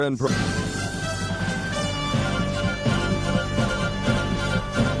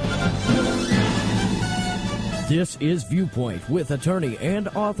This is Viewpoint with attorney and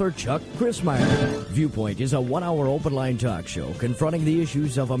author Chuck Crismier. Viewpoint is a 1-hour open-line talk show confronting the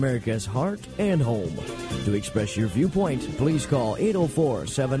issues of America's heart and home. To express your viewpoint, please call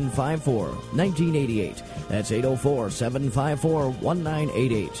 804-754-1988. That's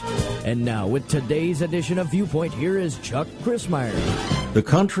 804-754-1988. And now, with today's edition of Viewpoint, here is Chuck Crismier. The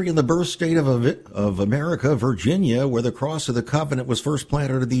country and the birth state of America, Virginia, where the cross of the covenant was first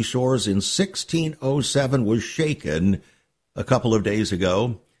planted on these shores in 1607, was shaken a couple of days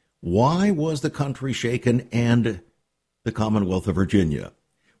ago. Why was the country shaken and the Commonwealth of Virginia?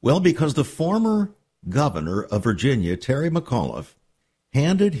 Well, because the former governor of Virginia, Terry McAuliffe,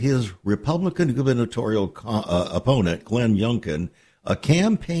 handed his Republican gubernatorial opponent, Glenn Youngkin, a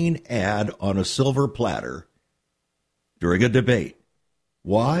campaign ad on a silver platter during a debate.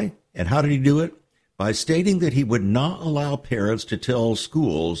 Why and how did he do it? By stating that he would not allow parents to tell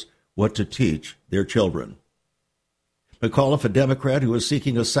schools what to teach their children. McAuliffe, a Democrat who is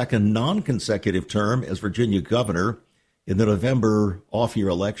seeking a second non-consecutive term as Virginia governor in the November off-year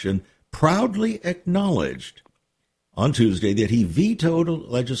election, proudly acknowledged on Tuesday that he vetoed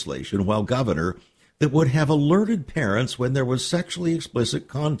legislation while governor that would have alerted parents when there was sexually explicit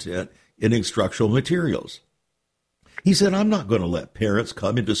content in instructional materials. He said, I'm not going to let parents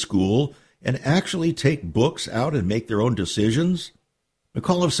come into school and actually take books out and make their own decisions.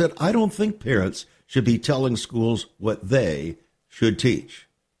 McAuliffe said, I don't think parents should be telling schools what they should teach.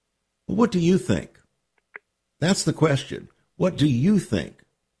 Well, what do you think? That's the question. What do you think?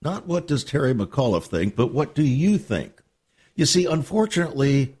 Not what does Terry McAuliffe think, but what do you think? You see,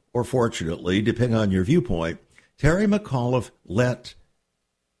 unfortunately or fortunately, depending on your viewpoint, Terry McAuliffe let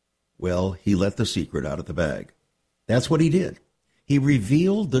the secret out of the bag. That's what he did. He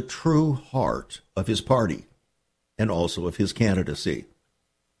revealed the true heart of his party and also of his candidacy.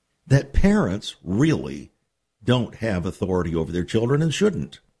 That parents really don't have authority over their children and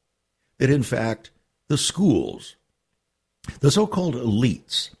shouldn't. That, in fact, the schools, the so-called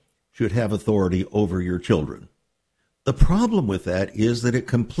elites, should have authority over your children. The problem with that is that it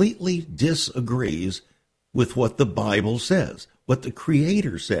completely disagrees with what the Bible says, what the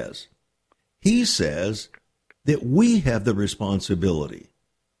Creator says. He says that we have the responsibility.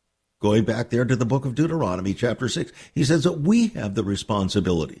 Going back there to the book of Deuteronomy, chapter 6, he says that we have the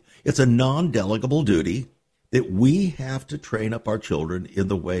responsibility. It's a non-delegable duty that we have to train up our children in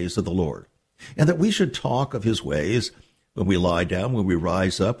the ways of the Lord, and that we should talk of his ways when we lie down, when we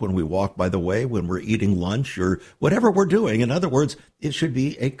rise up, when we walk by the way, when we're eating lunch, or whatever we're doing. In other words, it should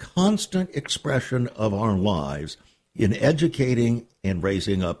be a constant expression of our lives in educating and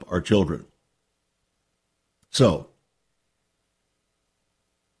raising up our children. So,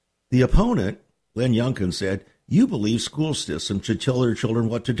 the opponent, Glenn Youngkin, said, you believe school systems should tell their children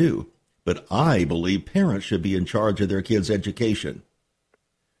what to do, but I believe parents should be in charge of their kids' education.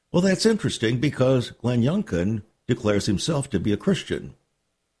 Well, that's interesting because Glenn Youngkin declares himself to be a Christian.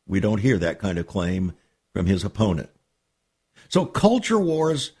 We don't hear that kind of claim from his opponent. So culture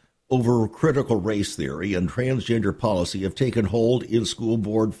wars over critical race theory and transgender policy have taken hold in school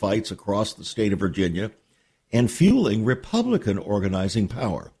board fights across the state of Virginia and fueling Republican organizing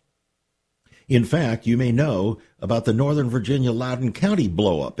power. In fact, you may know about the Northern Virginia Loudoun County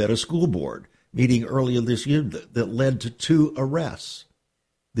blow-up at a school board meeting earlier this year that led to 2 arrests.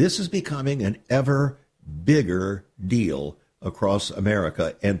 This is becoming an ever bigger deal across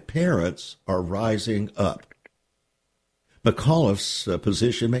America, and parents are rising up. McAuliffe's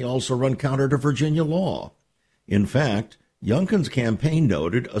position may also run counter to Virginia law. In fact, Youngkin's campaign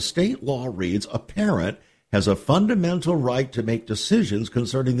noted a state law reads, a parent has a fundamental right to make decisions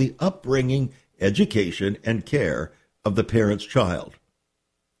concerning the upbringing, education, and care of the parent's child.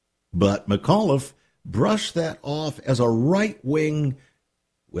 But McAuliffe brushed that off as a right-wing,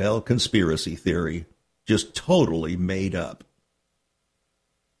 conspiracy theory, just totally made up.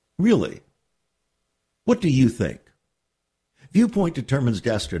 Really? What do you think? Viewpoint determines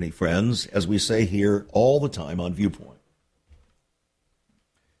destiny, friends, as we say here all the time on Viewpoint.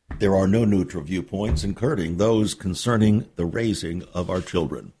 There are no neutral viewpoints, including those concerning the raising of our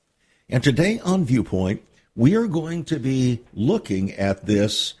children. And today on Viewpoint, we are going to be looking at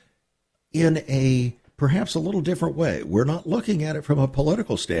this in a perhaps a little different way. We're not looking at it from a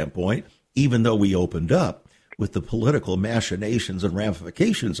political standpoint, even though we opened up with the political machinations and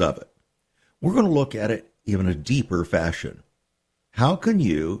ramifications of it. We're going to look at it in a deeper fashion. How can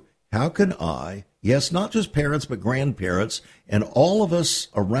you, how can I, yes, not just parents, but grandparents, and all of us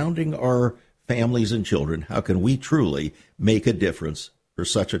surrounding our families and children, how can we truly make a difference for for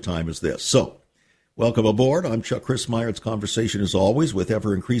such a time as this. So, welcome aboard. I'm Chuck Christmeyer. It's conversation, as always, with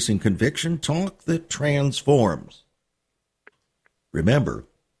ever-increasing conviction, talk that transforms. Remember,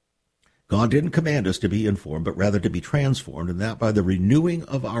 God didn't command us to be informed, but rather to be transformed, and that by the renewing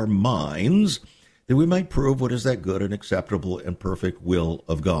of our minds, that we might prove what is that good and acceptable and perfect will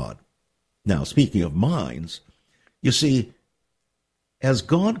of God. Now, speaking of minds, you see, as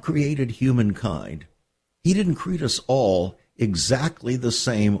God created humankind, he didn't create us all exactly the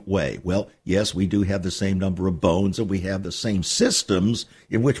same way. Well, yes, we do have the same number of bones and we have the same systems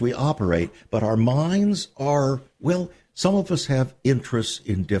in which we operate, but our minds are, well, some of us have interests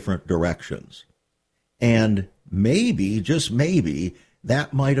in different directions. And maybe, just maybe,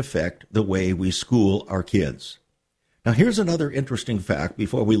 that might affect the way we school our kids. Now, here's another interesting fact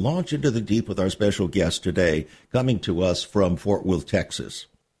before we launch into the deep with our special guest today, coming to us from Fort Worth, Texas.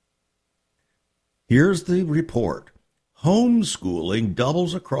 Here's the report. Homeschooling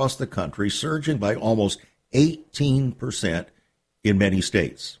doubles across the country, surging by almost 18% in many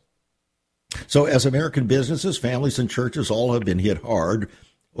states. So as American businesses, families, and churches all have been hit hard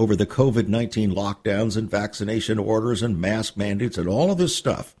over the COVID-19 lockdowns and vaccination orders and mask mandates and all of this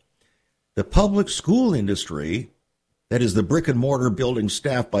stuff, the public school industry, that is the brick and mortar building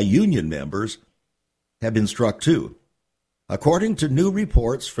staffed by union members, have been struck too. According to new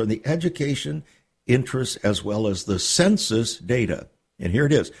reports from the education interests as well as the census data. And here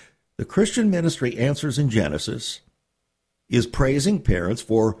it is. The Christian Ministry Answers in Genesis is praising parents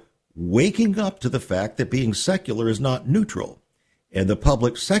for waking up to the fact that being secular is not neutral, and the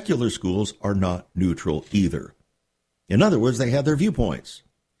public secular schools are not neutral either. In other words, they have their viewpoints.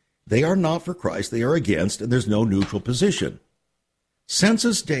 They are not for Christ, they are against, and there's no neutral position.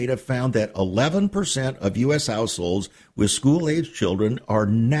 Census data found that 11% of U.S. households with school-age children are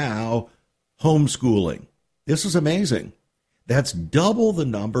now homeschooling. This is amazing. That's double the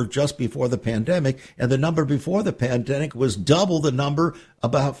number just before the pandemic, and the number before the pandemic was double the number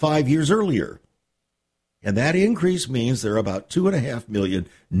about 5 years earlier. And that increase means there are about 2.5 million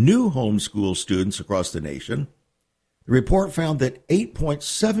new homeschool students across the nation. The report found that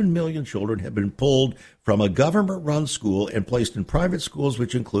 8.7 million children have been pulled from a government-run school and placed in private schools,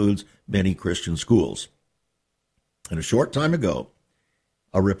 which includes many Christian schools. And a short time ago,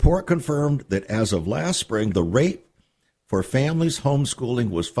 a report confirmed that as of last spring, the rate for families homeschooling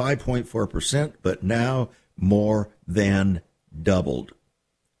was 5.4%, but now more than doubled.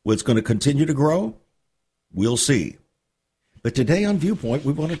 What's going to continue to grow? We'll see. But today on Viewpoint,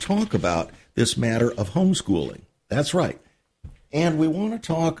 we want to talk about this matter of homeschooling. That's right. And we want to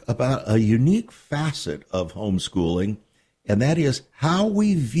talk about a unique facet of homeschooling, and that is how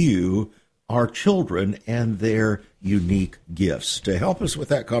we view our children and their unique gifts. To help us with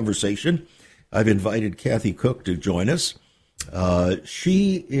that conversation, I've invited Kathy Koch to join us.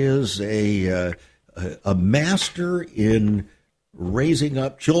 She is a master in raising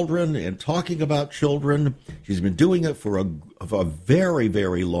up children and talking about children. She's been doing it for a very,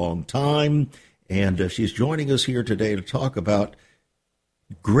 very long time, and she's joining us here today to talk about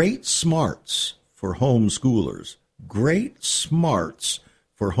great smarts for homeschoolers. Great smarts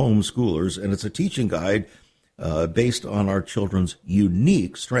for homeschoolers, and it's a teaching guide based on our children's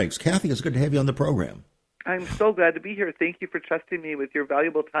unique strengths. Kathy, it's good to have you on the program. I'm so glad to be here. Thank you for trusting me with your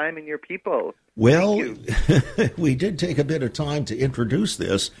valuable time and your people. Well, we did take a bit of time to introduce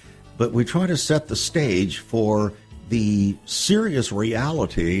this, but we try to set the stage for the serious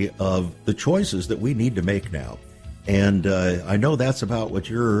reality of the choices that we need to make now. And I know that's about what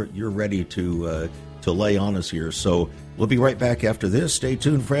you're ready to lay on us here. So we'll be right back after this. Stay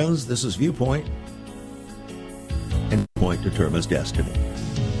tuned, friends. This is Viewpoint, and Viewpoint determines destiny.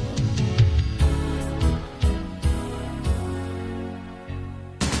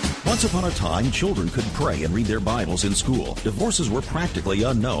 Once upon a time, children could pray and read their Bibles in school. Divorces were practically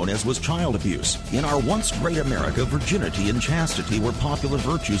unknown, as was child abuse. In our once great America, virginity and chastity were popular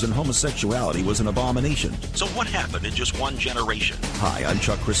virtues and homosexuality was an abomination. So what happened in just one generation? Hi, I'm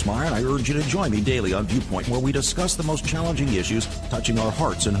Chuck Christmeyer, and I urge you to join me daily on Viewpoint, where we discuss the most challenging issues touching our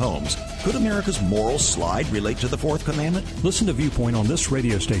hearts and homes. Could America's moral slide relate to the fourth commandment? Listen to Viewpoint on this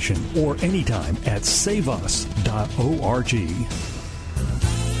radio station or anytime at saveus.org.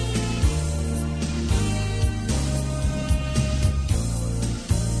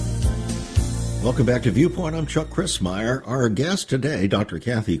 Welcome back to Viewpoint. I'm Chuck Christmeyer. Our guest today, Dr.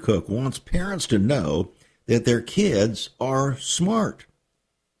 Kathy Koch, wants parents to know that their kids are smart,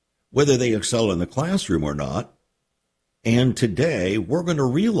 whether they excel in the classroom or not. And today, we're going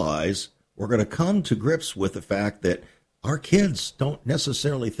to come to grips with the fact that our kids don't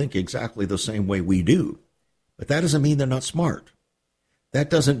necessarily think exactly the same way we do. But that doesn't mean they're not smart. that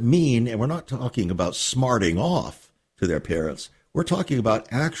doesn't mean, and we're not talking about smarting off to their parents. We're talking about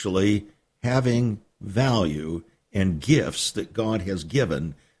actually having value and gifts that God has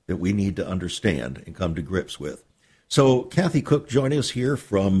given that we need to understand and come to grips with. So Kathy Koch joining us here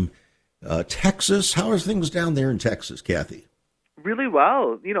from Texas. How are things down there in Texas, Kathy? Really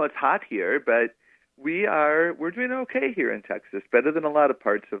well. It's hot here, but we're doing okay here in Texas. Better than a lot of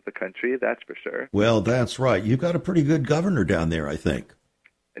parts of the country, that's for sure. Well, that's right. You've got a pretty good governor down there, I think.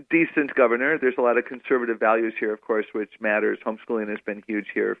 A decent governor. There's a lot of conservative values here, of course, which matters. Homeschooling has been huge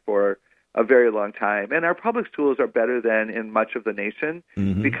here for a very long time. And our public schools are better than in much of the nation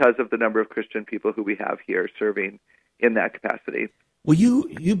because of the number of Christian people who we have here serving in that capacity. Well,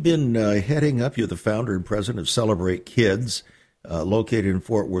 you've been heading up, you're the founder and president of Celebrate Kids, located in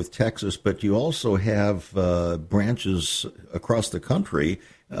Fort Worth, Texas, but you also have branches across the country.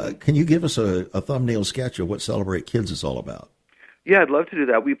 Can you give us a thumbnail sketch of what Celebrate Kids is all about? Yeah, I'd love to do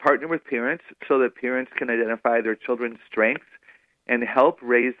that. We partner with parents so that parents can identify their children's strengths and help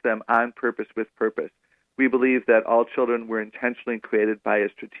raise them on purpose with purpose. We believe that all children were intentionally created by a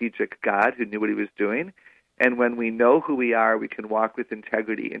strategic God who knew what he was doing. And when we know who we are, we can walk with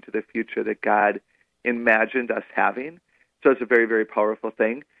integrity into the future that God imagined us having. So it's a very, very powerful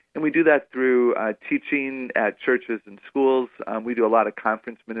thing. And we do that through teaching at churches and schools. We do a lot of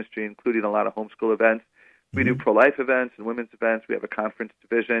conference ministry, including a lot of homeschool events. We do pro-life events and women's events. We have a conference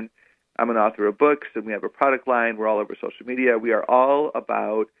division. I'm an author of books, and we have a product line. We're all over social media. We are all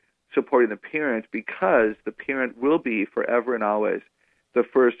about supporting the parent because the parent will be forever and always the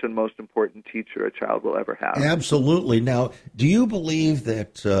first and most important teacher a child will ever have. Absolutely. Now, do you believe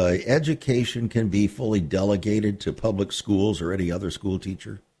that education can be fully delegated to public schools or any other school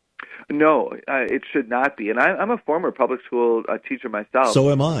teacher? No, it should not be. And I'm a former public school teacher myself. So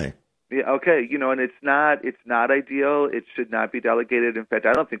am I. Yeah, okay. And it's not ideal. It should not be delegated. In fact,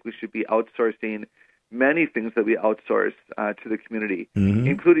 I don't think we should be outsourcing many things that we outsource to the community,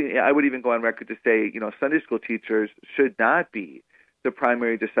 including, I would even go on record to say, Sunday school teachers should not be the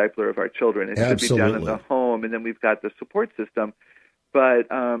primary discipler of our children. It should be done in the home, and then we've got the support system. But,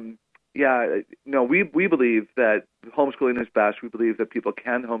 we believe that homeschooling is best. We believe that people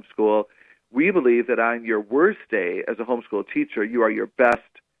can homeschool. We believe that on your worst day as a homeschool teacher, you are your best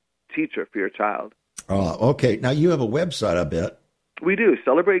teacher for your child. Okay. Now, you have a website, I bet. We do,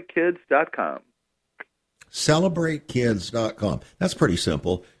 celebratekids.com. Celebratekids.com. That's pretty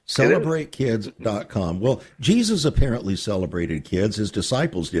simple. Celebratekids.com. Well, Jesus apparently celebrated kids. His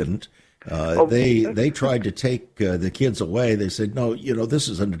disciples didn't. They tried to take the kids away. They said, no, this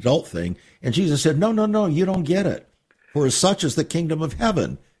is an adult thing. And Jesus said, no, you don't get it. For as such is the kingdom of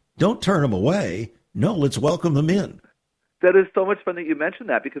heaven. Don't turn them away. No, let's welcome them in. That is so much fun that you mentioned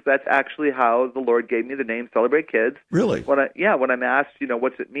that, because that's actually how the Lord gave me the name Celebrate Kids. Really? When I'm asked,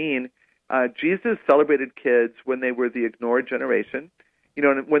 what's it mean? Jesus celebrated kids when they were the ignored generation.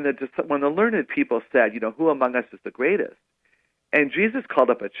 And when the learned people said, who among us is the greatest? And Jesus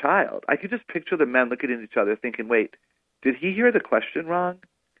called up a child. I could just picture the men looking at each other thinking, wait, did he hear the question wrong?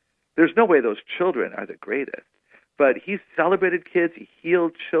 There's no way those children are the greatest. But he celebrated kids. He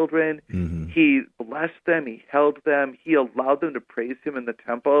healed children. He blessed them. He held them. He allowed them to praise him in the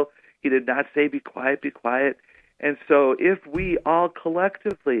temple. He did not say, be quiet, be quiet. And so if we all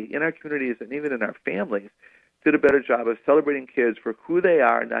collectively in our communities and even in our families did a better job of celebrating kids for who they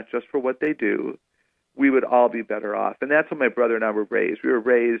are, not just for what they do, we would all be better off. And that's how my brother and I were raised. We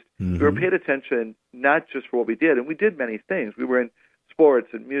were paid attention not just for what we did, and we did many things. We were in sports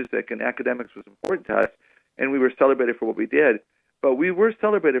and music, and academics was important to us, and we were celebrated for what we did. But we were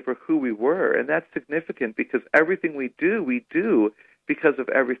celebrated for who we were, and that's significant because everything we do because of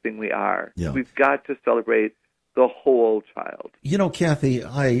everything we are. Yeah. We've got to celebrate the whole child. Kathy,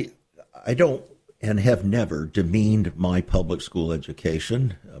 I don't and have never demeaned my public school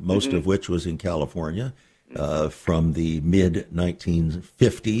education, most of which was in California, from the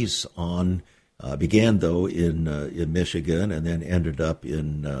mid-1950s on. Began, though, in Michigan and then ended up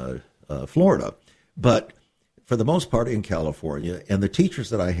in Florida. But for the most part in California, and the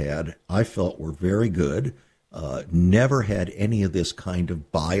teachers that I had, I felt were very good. Never had any of this kind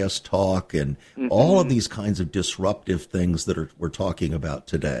of bias talk and all of these kinds of disruptive things that we're talking about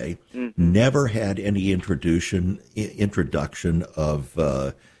today. Never had any introduction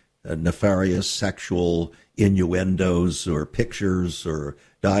of nefarious sexual innuendos or pictures or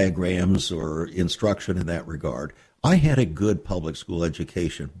diagrams or instruction in that regard. I had a good public school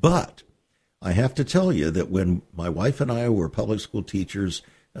education, but I have to tell you that when my wife and I were public school teachers,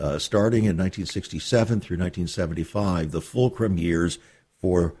 starting in 1967 through 1975, the fulcrum years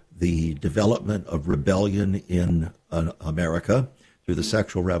for the development of rebellion in America, through the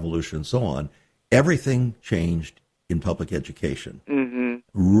sexual revolution and so on, everything changed in public education. Mm-hmm.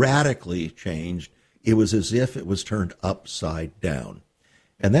 Radically changed. It was as if it was turned upside down.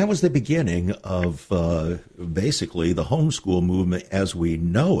 And that was the beginning of basically the homeschool movement as we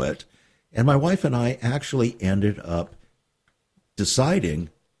know it. And my wife and I actually ended up deciding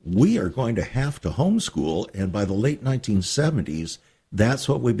we are going to have to homeschool. And by the late 1970s, that's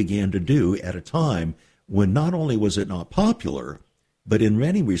what we began to do at a time when not only was it not popular, but in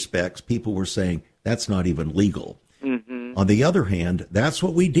many respects, people were saying that's not even legal. Mm-hmm. On the other hand, that's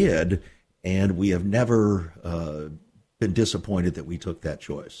what we did, and we have never been disappointed that we took that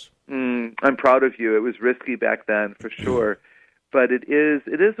choice. I'm proud of you. It was risky back then, for sure, but it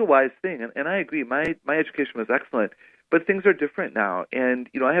is a wise thing, and I agree. My education was excellent, but things are different now, and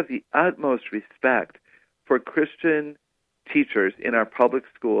I have the utmost respect for Christian teachers in our public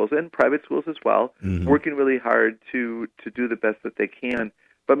schools and private schools as well, working really hard to do the best that they can.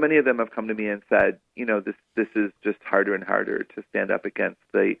 But many of them have come to me and said, this is just harder and harder to stand up against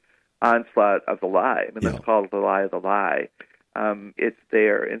the onslaught of the lie. I mean, let's call it the lie of the lie. It's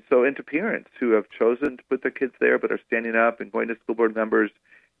there. And to parents who have chosen to put their kids there but are standing up and going to school board members,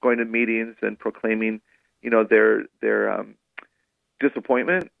 going to meetings and proclaiming, their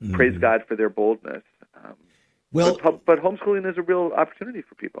disappointment, praise God for their boldness. But homeschooling is a real opportunity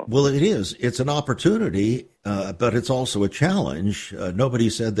for people. Well, it is. It's an opportunity, but it's also a challenge. Nobody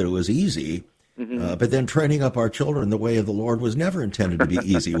said that it was easy. But then training up our children in the way of the Lord was never intended to be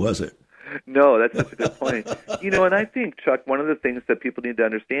easy, was it? No, that's such a good point. And I think, Chuck, one of the things that people need to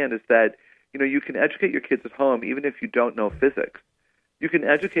understand is that, you can educate your kids at home even if you don't know physics. You can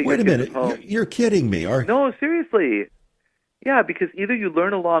educate your kids at home. Wait a minute. You're kidding me. No, seriously. Yeah, because either you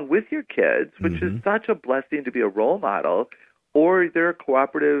learn along with your kids, which is such a blessing to be a role model, or there are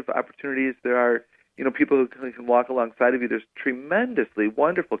cooperative opportunities. There are, people who can walk alongside of you. There's tremendously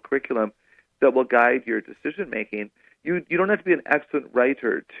wonderful curriculum that will guide your decision making. You don't have to be an excellent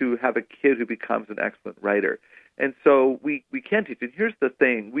writer to have a kid who becomes an excellent writer. And so we can teach. And here's the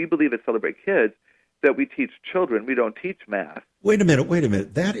thing. We believe at Celebrate Kids that we teach children. We don't teach math. Wait a minute.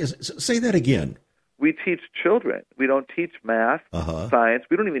 Say that again. We teach children. We don't teach math, science.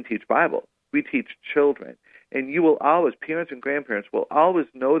 We don't even teach Bible. We teach children. And you will always, parents and grandparents will always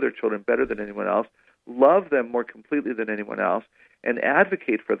know their children better than anyone else, love them more completely than anyone else, and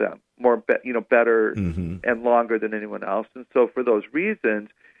advocate for them better and longer than anyone else. And so for those reasons,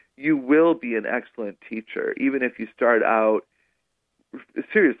 you will be an excellent teacher, even if you start out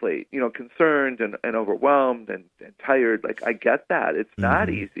seriously, concerned and overwhelmed and tired. Like, I get that. It's not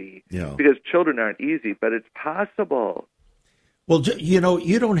easy because children aren't easy, but it's possible. Well, you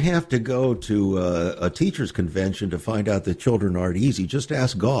don't have to go to a teacher's convention to find out that children aren't easy. Just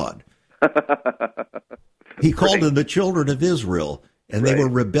ask God. He called them the children of Israel, and they were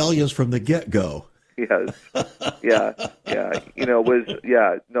rebellious from the get-go. Yes. Yeah.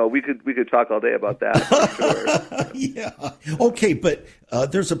 No, we could talk all day about that, for sure. Yeah. Okay, but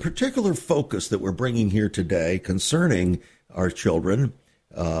there's a particular focus that we're bringing here today concerning our children,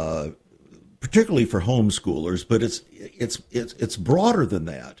 particularly for homeschoolers, but it's broader than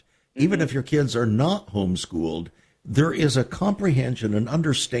that. Even if your kids are not homeschooled, there is a comprehension and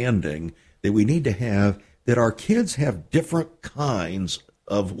understanding that we need to have that our kids have different kinds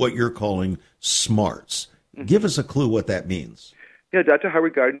of what you're calling smarts. Give us a clue what that means. Yeah, Dr.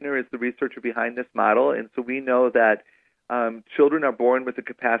 Howard Gardner is the researcher behind this model, and so we know that children are born with the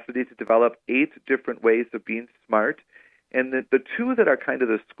capacity to develop 8 different ways of being smart, and the 2 that are kind of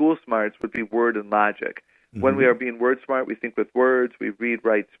the school smarts would be word and logic. When we are being word smart, we think with words, we read,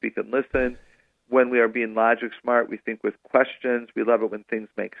 write, speak, and listen. When we are being logic smart, we think with questions. We love it when things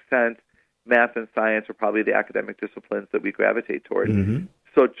make sense. Math and science are probably the academic disciplines that we gravitate toward.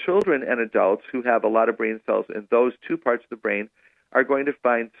 So children and adults who have a lot of brain cells in those 2 parts of the brain are going to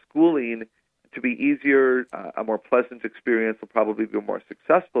find schooling to be easier, a more pleasant experience, will probably be more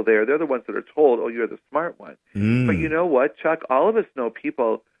successful there. They're the ones that are told, oh, you're the smart one. But you know what, Chuck? All of us know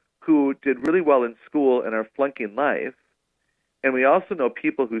people who did really well in school and are flunking life. And we also know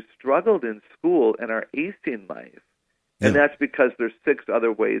people who struggled in school and are acing life. And that's because there's 6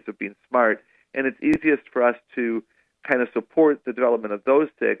 other ways of being smart. And it's easiest for us to kind of support the development of those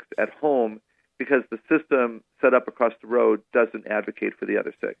 6 at home because the system set up across the road doesn't advocate for the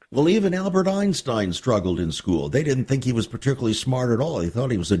other 6. Well, even Albert Einstein struggled in school. They didn't think he was particularly smart at all. They thought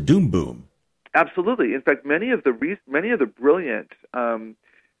he was a doom boom. Absolutely. In fact, many of the brilliant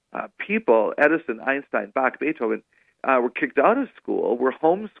people, Edison, Einstein, Bach, Beethoven, were kicked out of school, were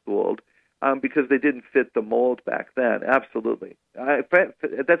homeschooled, because they didn't fit the mold back then. Absolutely.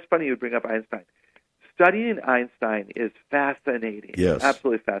 That's funny you bring up Einstein. studying Einstein is fascinating. Yes.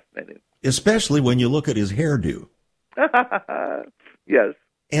 Absolutely fascinating. Especially when you look at his hairdo. Yes.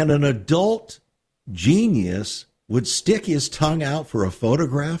 And an adult genius would stick his tongue out for a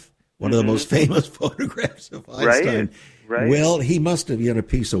photograph, one of the most famous photographs of Einstein. Right. Well, he must have been a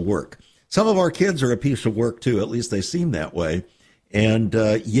piece of work. Some of our kids are a piece of work, too. At least they seem that way. And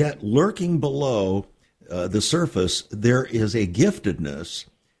yet, lurking below the surface, there is a giftedness.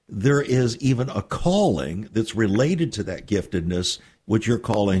 There is even a calling that's related to that giftedness, which you're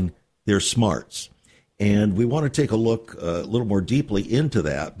calling their smarts. And we want to take a look a little more deeply into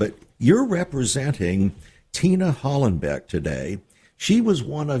that. But you're representing Tina Hollenbeck today. She was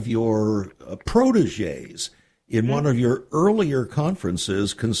one of your proteges in one of your earlier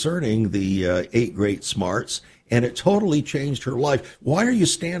conferences concerning the 8 Great Smarts, and it totally changed her life. Why are you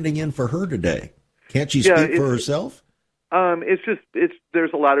standing in for her today? Can't she speak for herself?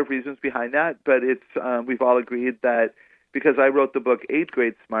 There's a lot of reasons behind that, but we've all agreed that because I wrote the book 8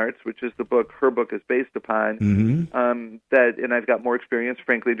 Great Smarts, which is the book her book is based upon, and I've got more experience,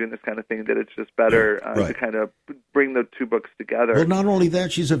 frankly, doing this kind of thing, that it's just better to kind of bring the two books together. Well, not only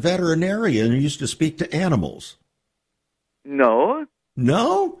that, she's a veterinarian and used to speak to animals. No,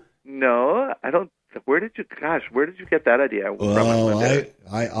 I don't. Where did you get that idea? Well,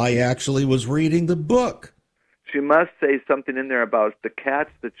 I actually was reading the book. She must say something in there about the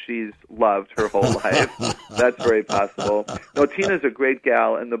cats that she's loved her whole life. That's very possible. No, Tina's a great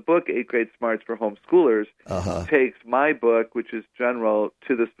gal, and the book 8 Great Smarts for Homeschoolers takes my book, which is general,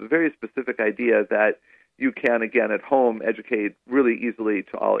 to this very specific idea that you can, again, at home, educate really easily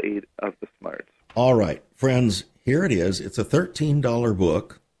to all 8 of the smarts. All right, friends, here it is. It's a $13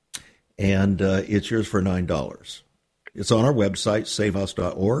 book, and it's yours for $9. It's on our website,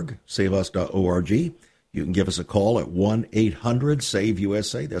 saveus.org, saveus.org. You can give us a call at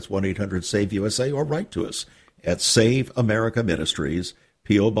 1-800-SAVE-USA. That's 1-800-SAVE-USA, or write to us at Save America Ministries,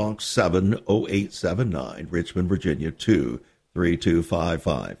 P.O. Box 70879, Richmond, Virginia,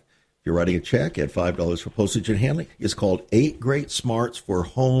 23255. If you're writing a check at $5 for postage and handling, it's called 8 Great Smarts for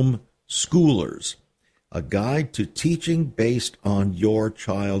Home Schoolers, a guide to teaching based on your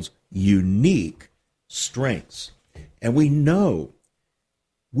child's unique strengths. And we know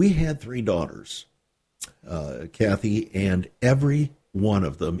we had 3 daughters, Kathy, and every one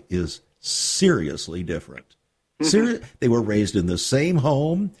of them is seriously different. They were raised in the same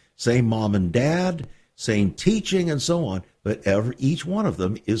home, same mom and dad, same teaching and so on, but each one of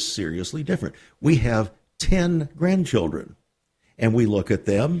them is seriously different. We have 10 grandchildren, and we look at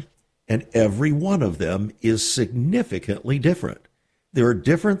them, and every one of them is significantly different. There are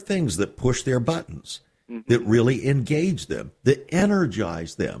different things that push their buttons, that really engage them, that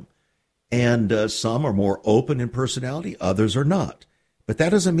energize them. And some are more open in personality, others are not. But that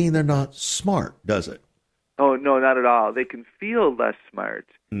doesn't mean they're not smart, does it? Oh, no, not at all. They can feel less smart,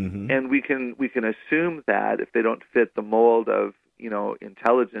 and we can assume that if they don't fit the mold of,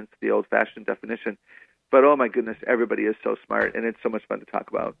 intelligence, the old-fashioned definition. But, oh, my goodness, everybody is so smart, and it's so much fun to talk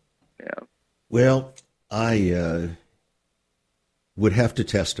about. Yeah. Well, I would have to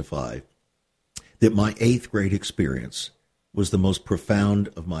testify that my 8th grade experience was the most profound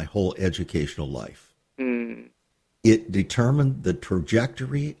of my whole educational life. It determined the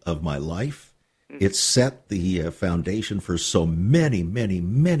trajectory of my life. It set the foundation for so many, many,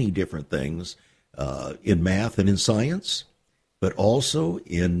 many different things in math and in science, but also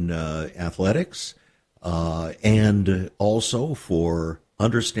in athletics, and also for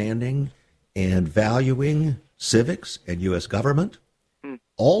understanding and valuing civics and U.S. government,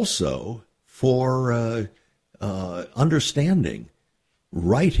 also for understanding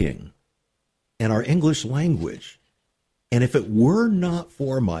writing and our English language. And if it were not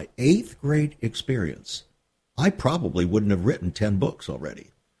for my 8th grade experience, I probably wouldn't have written 10 books already.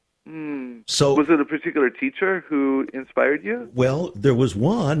 So, was it a particular teacher who inspired you? Well, there was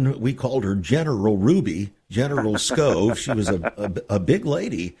one. We called her General Ruby, General Scove. She was a big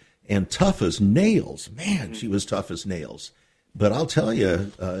lady and tough as nails. Man, she was tough as nails. But I'll tell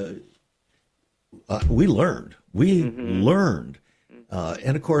you, we learned. Learned.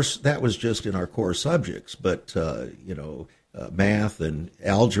 And, of course, that was just in our core subjects. But, math and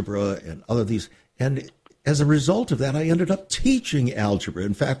algebra and other these. And as a result of that, I ended up teaching algebra.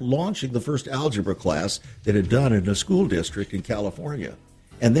 In fact, launching the first algebra class that had done in a school district in California.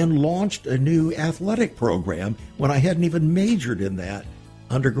 And then launched a new athletic program when I hadn't even majored in that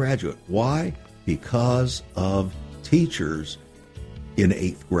undergraduate. Why? Because of teachers in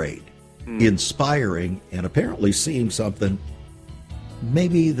 8th grade. Inspiring and apparently seeing something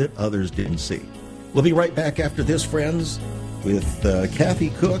maybe that others didn't see. We'll be right back after this, friends, with Kathy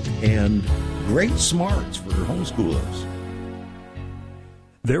Koch and great smarts for homeschoolers.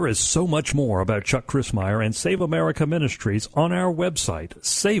 There is so much more about Chuck Crismier and Save America Ministries on our website,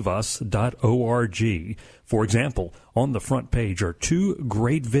 saveus.org. For example, on the front page are 2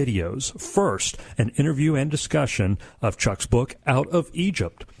 great videos. First, an interview and discussion of Chuck's book, Out of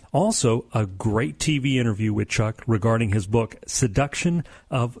Egypt. Also, a great TV interview with Chuck regarding his book, Seduction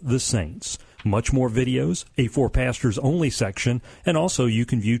of the Saints. Much more videos, a For Pastors Only section, and also you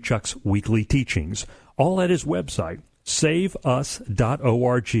can view Chuck's weekly teachings, all at his website, saveus.org.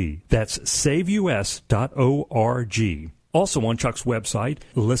 That's saveus.org. Also on Chuck's website,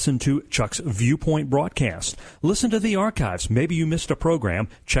 listen to Chuck's Viewpoint broadcast. Listen to the archives. Maybe you missed a program.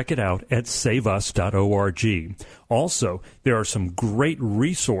 Check it out at saveus.org. Also, there are some great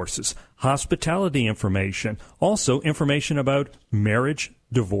resources, hospitality information, also information about marriage,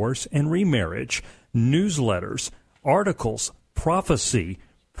 divorce, and remarriage, newsletters, articles, prophecy,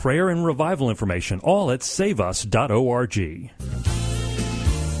 prayer and revival information, all at saveus.org.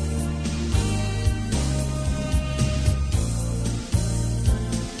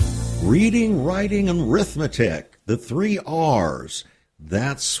 Reading, writing, and arithmetic, the 3 R's.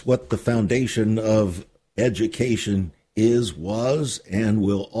 That's what the foundation of education is, was, and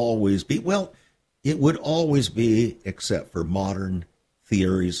will always be. Well, it would always be, except for modern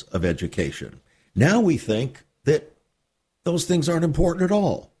theories of education. Now we think that those things aren't important at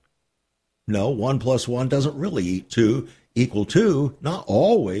all. No, 1 + 1 doesn't really equal 2, not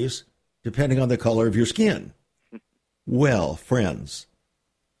always, depending on the color of your skin. Well, friends,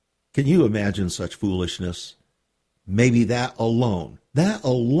 can you imagine such foolishness? Maybe that alone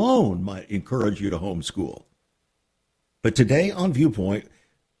might encourage you to homeschool. But today on Viewpoint,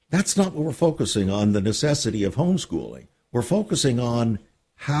 that's not what we're focusing on, the necessity of homeschooling. We're focusing on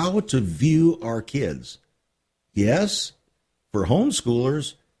how to view our kids. Yes, for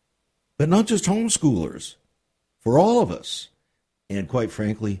homeschoolers, but not just homeschoolers, for all of us, and quite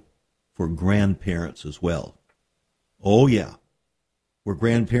frankly, for grandparents as well. Oh yeah, we're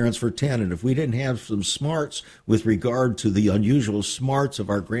grandparents for 10, and if we didn't have some smarts with regard to the unusual smarts of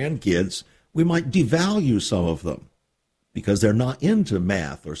our grandkids, we might devalue some of them because they're not into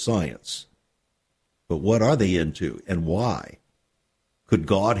math or science. But what are they into and why? Could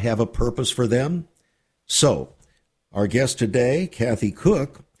God have a purpose for them? So, our guest today, Kathy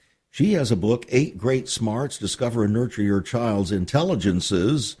Koch, she has a book, 8 Great Smarts, Discover and Nurture Your Child's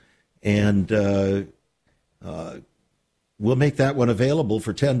Intelligences, and we'll make that one available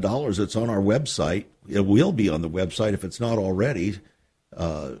for $10. It's on our website. It will be on the website if it's not already,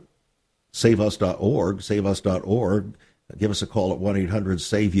 saveus.org. Give us a call at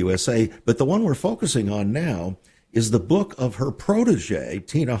 1-800-SAVE-USA. But the one we're focusing on now is the book of her protege,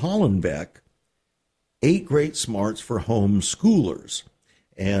 Tina Hollenbeck, 8 Great Smarts for Homeschoolers.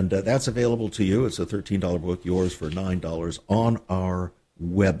 And that's available to you. It's a $13 book, yours for $9 on our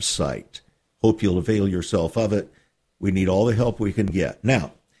website. Hope you'll avail yourself of it. We need all the help we can get.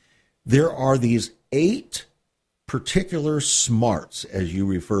 Now, there are these 8 particular smarts, as you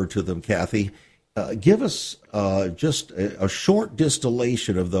refer to them, Kathy. Give us just a short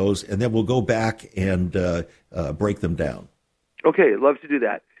distillation of those, and then we'll go back and break them down. Okay, I'd love to do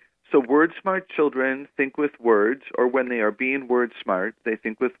that. So word smart children think with words, or when they are being word smart, they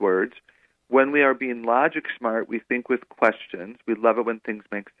think with words. When we are being logic smart, we think with questions. We love it when things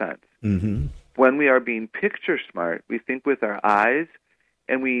make sense. Mm-hmm. When we are being picture smart, we think with our eyes,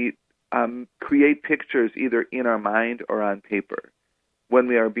 and we create pictures either in our mind or on paper. When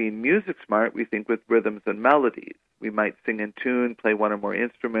we are being music smart, we think with rhythms and melodies. We might sing in tune, play one or more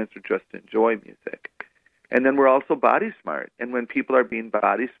instruments, or just enjoy music. And then we're also body smart. And when people are being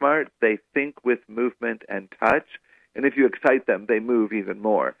body smart, they think with movement and touch. And if you excite them, they move even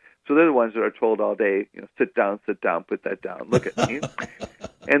more. So they're the ones that are told all day, sit down, put that down, look at me.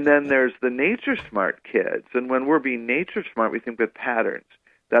 And then there's the nature smart kids. And when we're being nature smart, we think with patterns.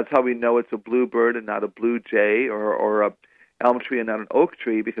 That's how we know it's a bluebird and not a blue jay, or a elm tree and not an oak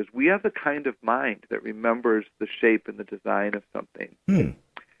tree, because we have the kind of mind that remembers the shape and the design of something.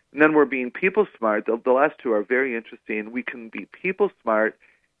 And then we're being people smart. The last 2 are very interesting. We can be people smart,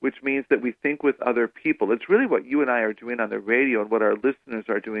 which means that we think with other people. It's really what you and I are doing on the radio, and what our listeners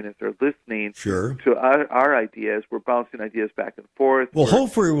are doing is they're listening to our ideas. We're bouncing ideas back and forth. Well,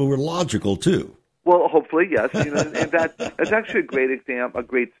 hopefully we're logical, too. Well, hopefully, yes. And that's actually a great example, a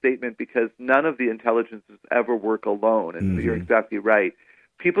great statement, because none of the intelligences ever work alone, and you're exactly right.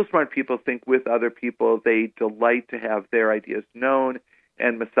 People smart people think with other people. They delight to have their ideas known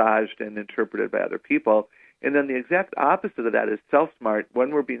and massaged and interpreted by other people. And then the exact opposite of that is self-smart.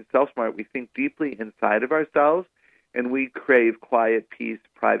 When we're being self-smart, we think deeply inside of ourselves, and we crave quiet, peace,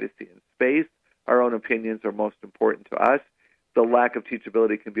 privacy, and space. Our own opinions are most important to us. The lack of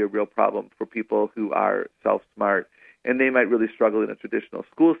teachability can be a real problem for people who are self-smart, and they might really struggle in a traditional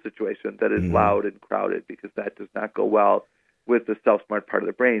school situation that is loud and crowded, because that does not go well with the self-smart part of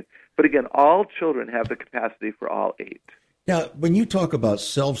the brain. But again, all children have the capacity for all 8. Now, when you talk about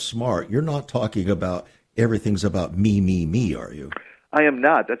self-smart, you're not talking about everything's about me, are you? I am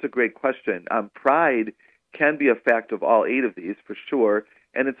not. That's a great question. Pride can be a fact of all 8 of these, for sure,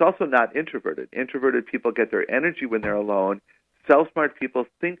 and it's also not introverted. Introverted people get their energy when they're alone. Self-smart people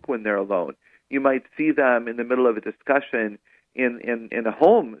think when they're alone. You might see them in the middle of a discussion in a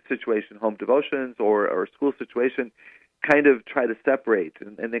home situation, home devotions or school situation, kind of try to separate,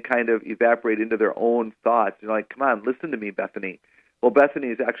 and they kind of evaporate into their own thoughts. You're like, come on, listen to me, Bethany. Well, Bethany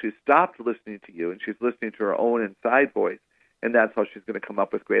has actually stopped listening to you, and she's listening to her own inside voice, and that's how she's going to come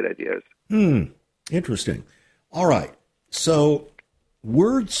up with great ideas. Interesting. All right. So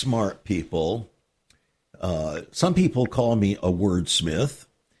word smart people, some people call me a wordsmith,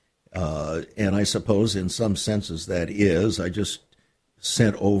 and I suppose in some senses that is. I just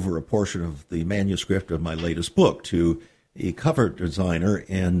sent over a portion of the manuscript of my latest book to a cover designer,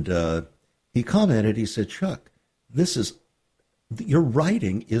 and he commented, he said, Chuck, your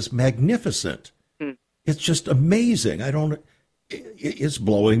writing is magnificent. It's just amazing. It's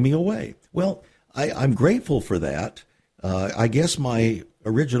blowing me away. Well, I'm grateful for that. I guess my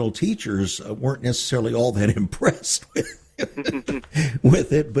original teachers weren't necessarily all that impressed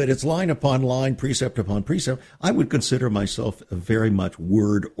with it, but it's line upon line, precept upon precept. I would consider myself a very much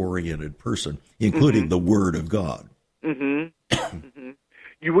word-oriented person, including the Word of God.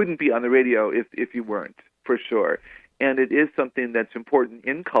 You wouldn't be on the radio if you weren't, for sure. And it is something that's important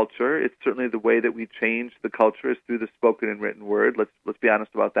in culture. It's certainly the way that we change the culture is through the spoken and written word. Let's be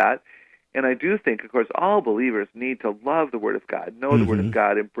honest about that. And I do think, of course, all believers need to love the Word of God, know the Word of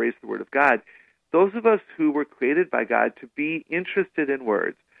God, embrace the Word of God. Those of us who were created by God to be interested in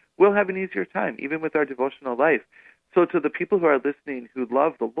words will have an easier time, even with our devotional life. So to the people who are listening who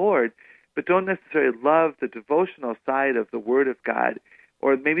love the Lord, but don't necessarily love the devotional side of the Word of God,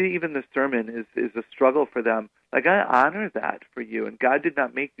 or maybe even the sermon is a struggle for them, like, I honor that for you. And God did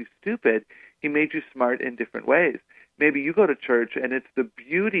not make you stupid. He made you smart in different ways. Maybe you go to church and it's the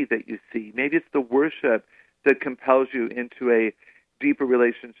beauty that you see. Maybe it's the worship that compels you into a deeper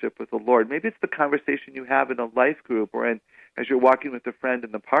relationship with the Lord. Maybe it's the conversation you have in a life group or as you're walking with a friend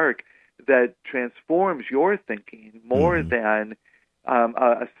in the park that transforms your thinking more than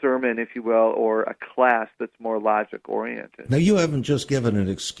a sermon, if you will, or a class that's more logic-oriented. Now, you haven't just given an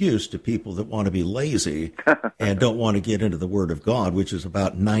excuse to people that want to be lazy and don't want to get into the Word of God, which is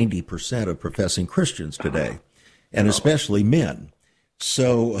about 90% of professing Christians today, and especially men.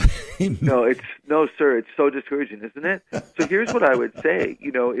 So, no, sir, it's so discouraging, isn't it? So here's what I would say.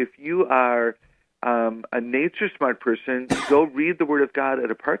 If you are a nature smart person, go read the Word of God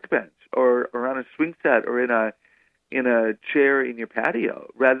at a park bench or on a swing set or in a chair in your patio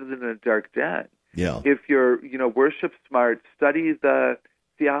rather than in a dark den. Yeah. If you're, worship smart, study the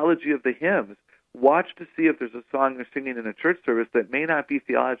theology of the hymns. Watch to see if there's a song they're singing in a church service that may not be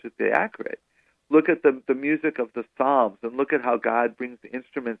theologically accurate. Look at the music of the Psalms and look at how God brings the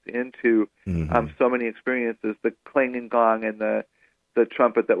instruments into so many experiences, the clanging gong and the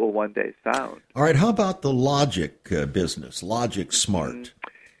trumpet that will one day sound. All right, how about the logic business, logic smart?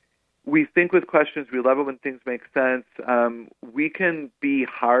 We think with questions. We love it when things make sense. We can be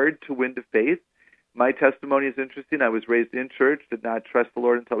hard to win to faith. My testimony is interesting. I was raised in church, did not trust the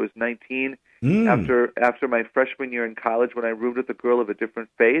Lord until I was 19. After my freshman year in college, when I roomed with a girl of a different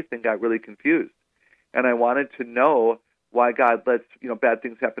faith and got really confused. And I wanted to know why God lets bad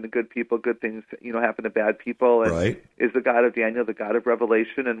things happen to good people, good things happen to bad people, and right. Is the God of Daniel the God of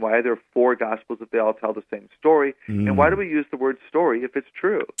Revelation, and why are there 4 Gospels if they all tell the same story, and why do we use the word story if it's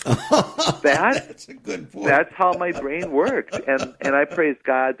true? That's a good point. That's how my brain worked, and I praise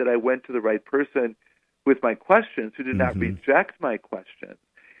God that I went to the right person with my questions who did not reject my questions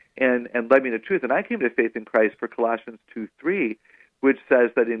and led me to truth. And I came to faith in Christ for Colossians 2:3. Which says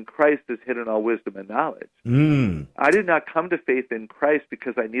that in Christ is hidden all wisdom and knowledge. I did not come to faith in Christ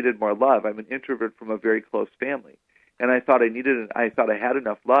because I needed more love. I'm an introvert from a very close family. And I thought I had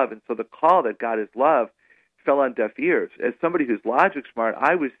enough love. And so the call that God is love fell on deaf ears. As somebody who's logic smart,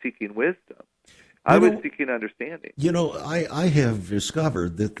 I was seeking wisdom. I was seeking understanding. I have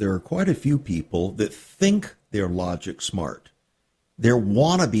discovered that there are quite a few people that think they're logic smart. They're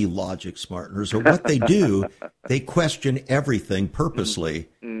wannabe logic smarteners, or what they do, they question everything purposely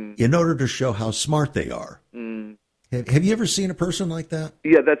in order to show how smart they are. Have you ever seen a person like that?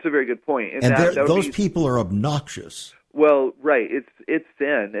 Yeah, that's a very good point. And those people are obnoxious. Well, right. It's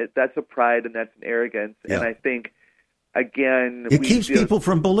sin. That's a pride and that's an arrogance. Yeah. And I think, again... It keeps people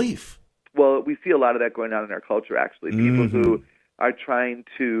from belief. Well, we see a lot of that going on in our culture, actually. People who are trying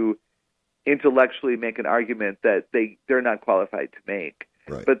to intellectually make an argument that they're not qualified to make.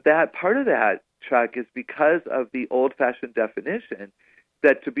 Right. But that part of that, Chuck, is because of the old-fashioned definition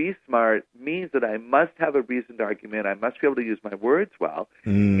that to be smart means that I must have a reasoned argument. I must be able to use my words well.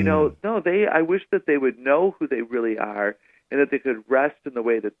 I wish that they would know who they really are and that they could rest in the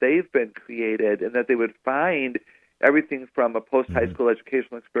way that they've been created and that they would find everything from a post-high school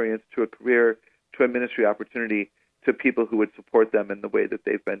educational experience to a career to a ministry opportunity to people who would support them in the way that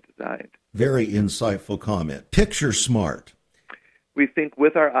they've been designed. Very insightful comment. Picture smart. We think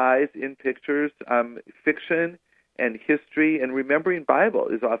with our eyes in pictures. Fiction and history and remembering Bible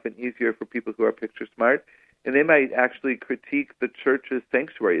is often easier for people who are picture smart, and they might actually critique the church's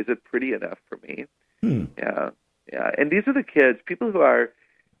sanctuary. Is it pretty enough for me? Yeah. And these are the kids, people who are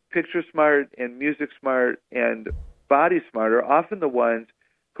picture smart and music smart and body smart are often the ones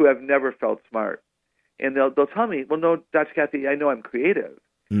who have never felt smart. And they'll tell me, well, no, Dr. Kathy, I know I'm creative,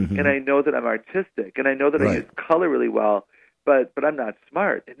 and I know that I'm artistic, and I know that I use color really well, but I'm not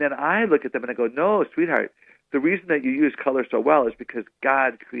smart. And then I look at them and I go, no, sweetheart, the reason that you use color so well is because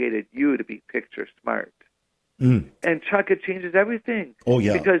God created you to be picture smart. And Chuck, it changes everything. Oh,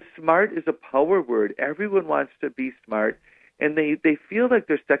 yeah. Because smart is a power word. Everyone wants to be smart, and they feel like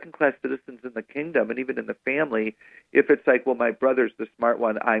they're second-class citizens in the kingdom and even in the family if it's like, well, my brother's the smart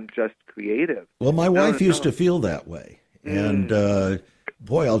one, I'm just creative. Well, my wife used to feel that way. And,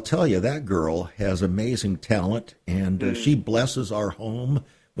 boy, I'll tell you, that girl has amazing talent, and she blesses our home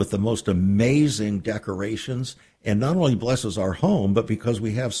with the most amazing decorations, and not only blesses our home, but because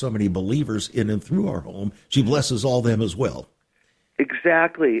we have so many believers in and through our home, she blesses all them as well.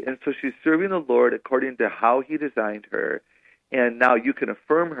 Exactly. And so she's serving the Lord according to how he designed her, and now you can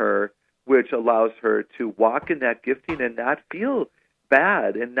affirm her, which allows her to walk in that gifting and not feel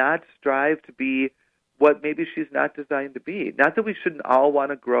bad and not strive to be what maybe she's not designed to be. Not that we shouldn't all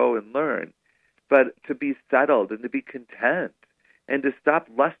want to grow and learn, but to be settled and to be content and to stop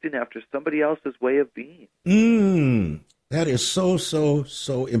lusting after somebody else's way of being. That is so, so,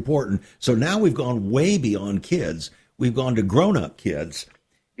 so important. So now we've gone way beyond kids. We've gone to grown-up kids,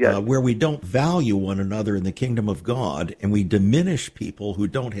 where we don't value one another in the kingdom of God, and we diminish people who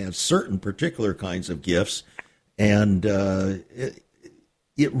don't have certain particular kinds of gifts. And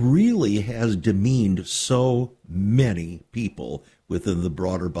it really has demeaned so many people within the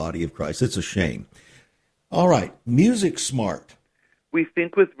broader body of Christ. It's a shame. All right, music smart. We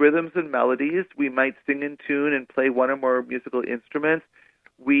think with rhythms and melodies. We might sing in tune and play one or more musical instruments.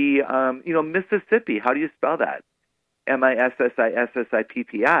 We, Mississippi, how do you spell that?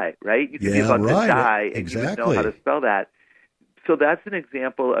 Mississippi, right? You can give up the die and you would know how to spell that. So that's an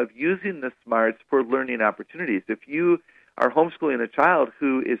example of using the smarts for learning opportunities. If you are homeschooling a child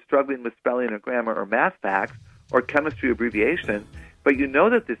who is struggling with spelling or grammar or math facts or chemistry abbreviations, but you know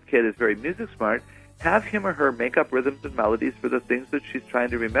that this kid is very music smart, have him or her make up rhythms and melodies for the things that she's trying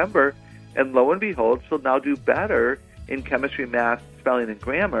to remember, and lo and behold, she'll now do better in chemistry, math, spelling, and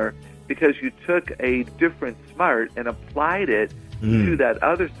grammar because you took a different smart and applied it to that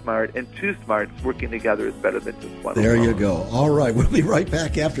other smart, and two smarts working together is better than just one. There you go. All right, we'll be right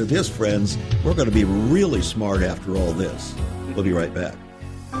back after this, friends. We're going to be really smart after all this. We'll be right back.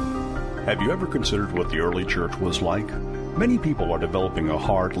 Have you ever considered what the early church was like? Many people are developing a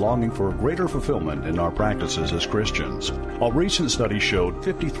heart longing for greater fulfillment in our practices as Christians. A recent study showed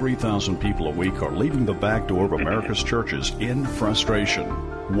 53,000 people a week are leaving the back door of America's churches in frustration.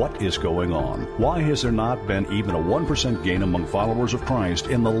 What is going on? Why has there not been even a 1% gain among followers of Christ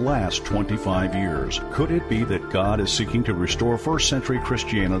in the last 25 years? Could it be that God is seeking to restore first century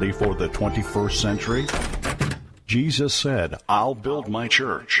Christianity for the 21st century? Jesus said, I'll build my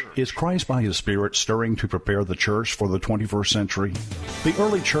church. Is Christ by His Spirit stirring to prepare the church for the 21st century? The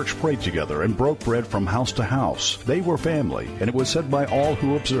early church prayed together and broke bread from house to house. They were family, and it was said by all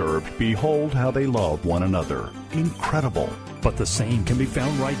who observed, behold how they love one another. Incredible. But the same can be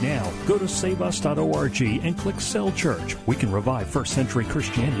found right now. Go to saveus.org and click Cell Church. We can revive first century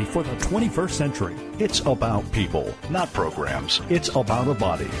Christianity for the 21st century. It's about people, not programs. It's about a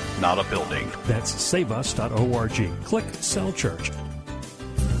body, not a building. That's saveus.org. Click Cell Church.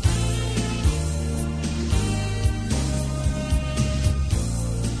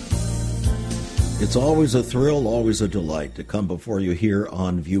 It's always a thrill, always a delight to come before you here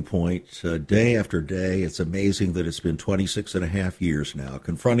on Viewpoint day after day. It's amazing that it's been 26 and a half years now,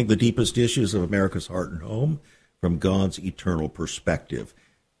 confronting the deepest issues of America's heart and home from God's eternal perspective.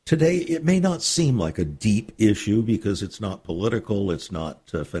 today it may not seem like a deep issue because it's not political, it's not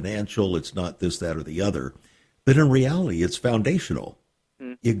financial, it's not this, that, or the other. But in reality, it's foundational.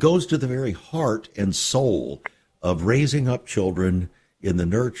 It goes to the very heart and soul of raising up children in the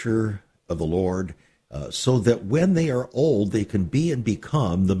nurture of the Lord, so that when they are old, they can be and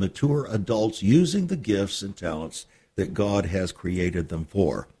become the mature adults using the gifts and talents that God has created them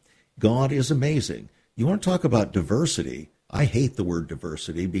for. God is amazing. You want to talk about diversity? I hate the word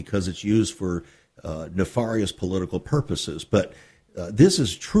diversity because it's used for nefarious political purposes, but this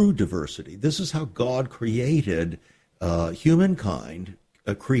is true diversity. This is how God created humankind,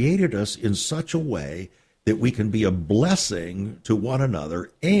 created us in such a way that we can be a blessing to one another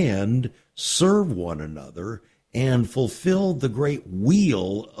and serve one another and fulfill the great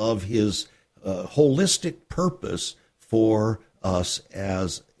wheel of his holistic purpose for us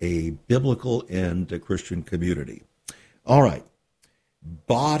as a biblical and a Christian community. All right,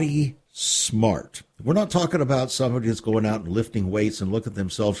 body smart. We're not talking about somebody that's going out and lifting weights and looking at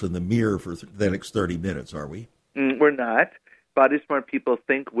themselves in the mirror for the next 30 minutes, are we? We're not. Body smart people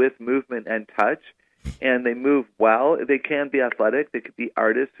think with movement and touch, and they move well. They can be athletic. They could be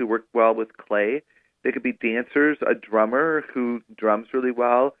artists who work well with clay. They could be dancers. A drummer who drums really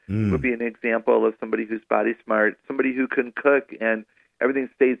well would be an example of somebody who's body smart. Somebody who can cook and everything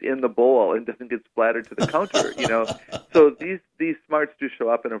stays in the bowl and doesn't get splattered to the counter, you know. So these smarts do show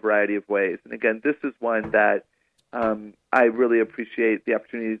up in a variety of ways. And again, this is one that I really appreciate the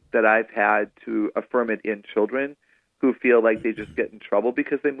opportunity that I've had to affirm it in children who feel like they just get in trouble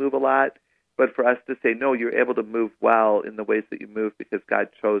because they move a lot. But for us to say, no, you're able to move well in the ways that you move because God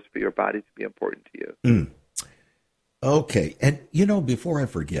chose for your body to be important to you. Okay. And, you know, before I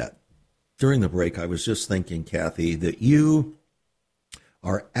forget, during the break, I was just thinking, Kathy, that you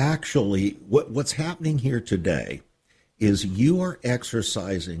are actually, what's happening here today is you are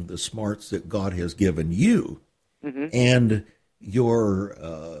exercising the smarts that God has given you, and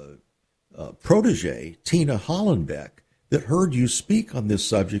your protege, Tina Hollenbeck, that heard you speak on this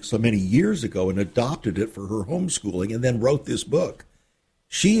subject so many years ago and adopted it for her homeschooling and then wrote this book.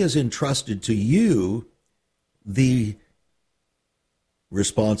 She has entrusted to you the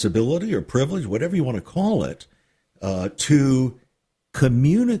responsibility or privilege, whatever you want to call it, to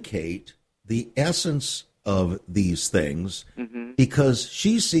communicate the essence of these things, because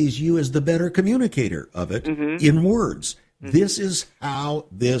she sees you as the better communicator of it in words. This is how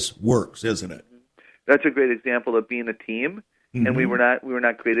this works, isn't it? That's a great example of being a team, and we were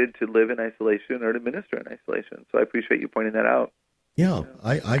not created to live in isolation or to minister in isolation. So I appreciate you pointing that out. Yeah,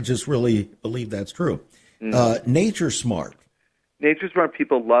 I just really believe that's true. Nature smart. Nature smart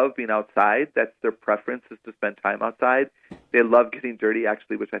people love being outside. That's their preference, is to spend time outside. They love getting dirty,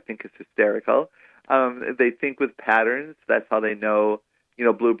 actually, which I think is hysterical. They think with patterns. That's how they know,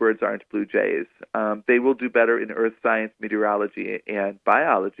 bluebirds aren't blue jays. They will do better in earth science, meteorology, and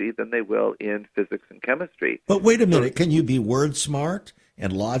biology than they will in physics and chemistry. But wait a minute. Can you be word smart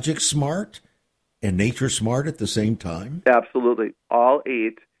and logic smart and nature smart at the same time? Absolutely. All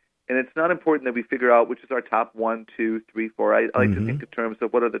 8. And it's not important that we figure out which is our top 1, 2, 3, 4. I like to think in terms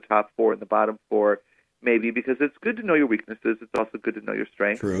of what are the top 4 and the bottom 4, maybe, because it's good to know your weaknesses. It's also good to know your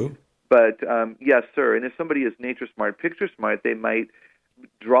strengths. True. But, yes, sir. And if somebody is nature smart, picture smart, they might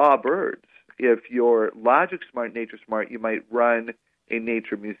draw birds. If you're logic smart, nature smart, you might run a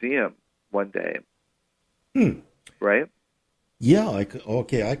nature museum one day. Right? Yeah, I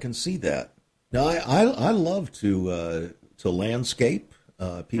can see that. Now, I love to landscape.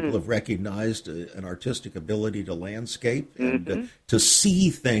 People have recognized an artistic ability to landscape and to see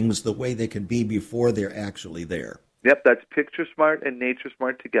things the way they can be before they're actually there. Yep, that's picture smart and nature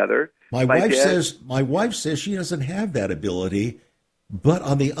smart together. My wife says she doesn't have that ability, but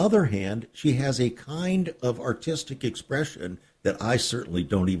on the other hand, she has a kind of artistic expression that I certainly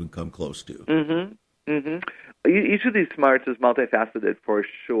don't even come close to. Each of these smarts is multifaceted for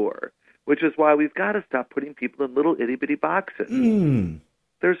sure, which is why we've got to stop putting people in little itty-bitty boxes.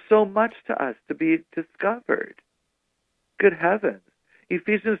 There's so much to us to be discovered. Good heavens.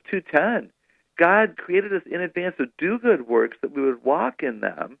 Ephesians 2:10. God created us in advance to do good works that we would walk in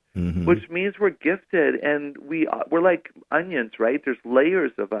them, which means we're gifted, and we're like onions, right? There's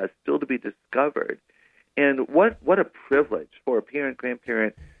layers of us still to be discovered. And what a privilege for a parent,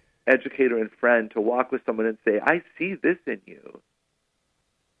 grandparent, educator, and friend to walk with someone and say, I see this in you.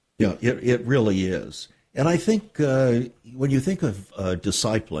 Yeah, it really is. And I think when you think of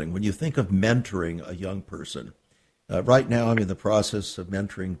discipling, when you think of mentoring a young person, right now I'm in the process of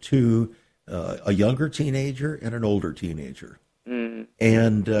mentoring two, a younger teenager and an older teenager.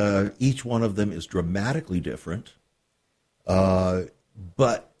 And each one of them is dramatically different.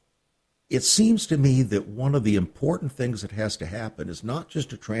 But it seems to me that one of the important things that has to happen is not just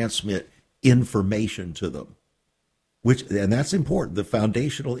to transmit information to them, and that's important, the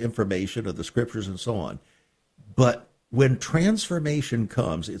foundational information of the scriptures and so on. But when transformation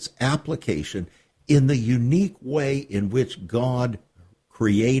comes, it's application in the unique way in which God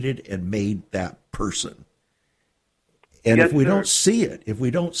created and made that person. And yes, if we sir.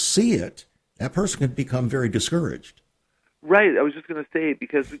 don't see it, that person can become very discouraged. Right. I was just going to say,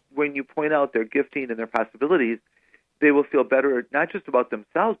 because when you point out their gifting and their possibilities, they will feel better, not just about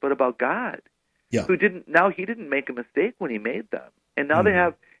themselves, but about God. Yeah. He didn't make a mistake when he made them. And now they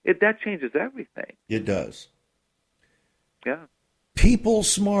have it. That changes everything. It does. Yeah. People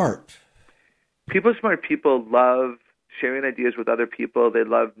smart. People smart people love sharing ideas with other people. They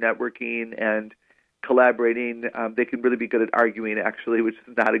love networking and collaborating. They can really be good at arguing, actually, which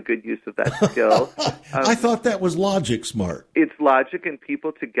is not a good use of that skill. I thought that was logic smart. It's logic and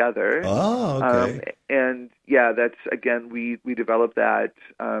people together. Oh, okay. And yeah, that's, again, we develop that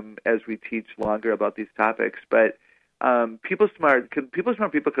as we teach longer about these topics. But people smart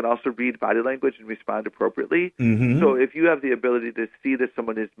people can also read body language and respond appropriately. Mm-hmm. So if you have the ability to see that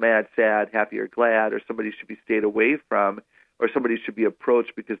someone is mad, sad, happy, or glad, or somebody should be stayed away from, or somebody should be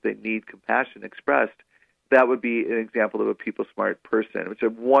approached because they need compassion expressed, that would be an example of a people smart person, which is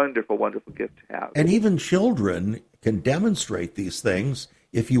a wonderful, wonderful gift to have. And even children can demonstrate these things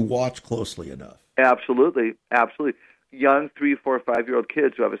if you watch closely enough. Absolutely, absolutely. Young 3, 4, 5-year-old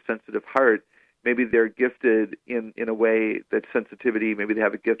kids who have a sensitive heart, maybe they're gifted in a way that's sensitivity, maybe they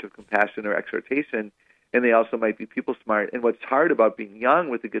have a gift of compassion or exhortation, and they also might be people smart. And what's hard about being young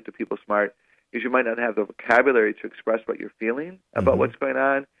with the gift of people smart is you might not have the vocabulary to express what you're feeling about what's going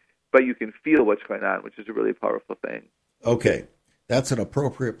on, but you can feel what's going on, which is a really powerful thing. Okay. That's an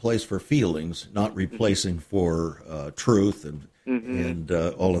appropriate place for feelings, not replacing for truth and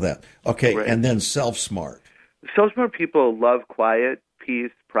all of that. Okay, right. And then self-smart. Self-smart people love quiet,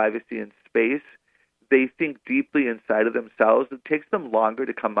 peace, privacy, and space. They think deeply inside of themselves. It takes them longer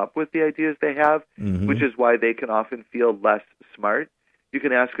to come up with the ideas they have, which is why they can often feel less smart. You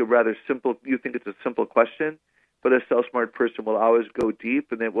can ask a rather simple, you think it's a simple question, but a self-smart person will always go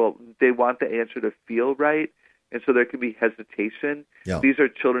deep, and they want the answer to feel right, and so there can be hesitation. Yeah. These are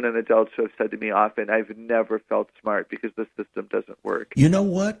children and adults who have said to me often, I've never felt smart because the system doesn't work. You know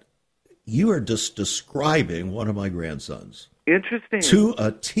what? You are just describing one of my grandsons. Interesting. To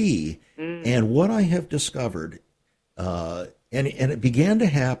a T. And what I have discovered, and it began to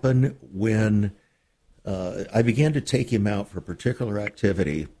happen when I began to take him out for a particular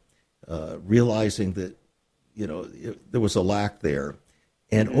activity, realizing that, there was a lack there.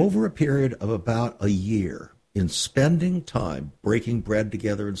 And over a period of about a year, in spending time breaking bread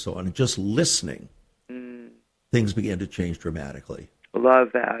together and so on, and just listening, things began to change dramatically. Love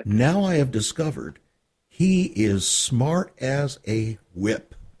that. Now I have discovered he is smart as a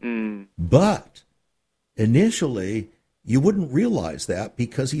whip. But initially, you wouldn't realize that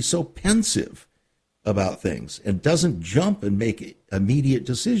because he's so pensive about things and doesn't jump and make immediate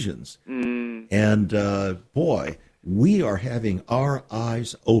decisions. And boy, we are having our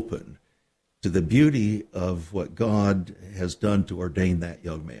eyes open to the beauty of what God has done to ordain that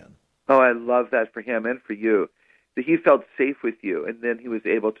young man. Oh, I love that for him and for you. That he felt safe with you, and then he was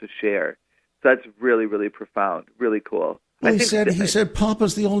able to share. So that's really, really profound, really cool. Well, he said,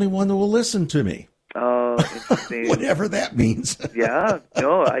 Papa's the only one that will listen to me. Oh, interesting. Whatever that means. Yeah,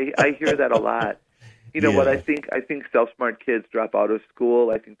 no, I hear that a lot. You know what, I think self-smart kids drop out of school.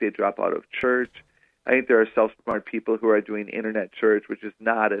 I think they drop out of church. I think there are self-smart people who are doing internet church, which is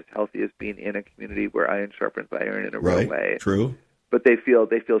not as healthy as being in a community where iron sharpens iron in a real way. True. But they feel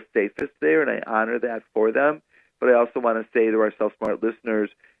safest there, and I honor that for them. But I also want to say to our self-smart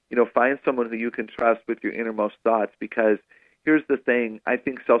listeners, find someone who you can trust with your innermost thoughts, because here's the thing. I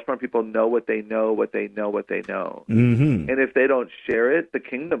think self-smart people know what they know, what they know, what they know. And if they don't share it, the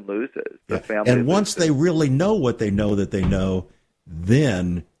kingdom loses. The family and once loses. they really know what they know that they know,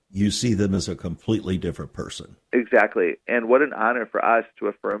 then you see them as a completely different person. Exactly. And what an honor for us to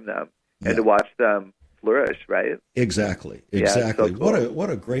affirm them and to watch them flourish, right? Exactly. Yeah, so cool. What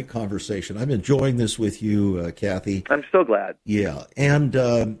a great conversation. I'm enjoying this with you, Kathy. I'm so glad. Yeah. And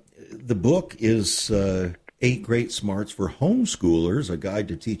the book is 8 Great Smarts for Homeschoolers, a guide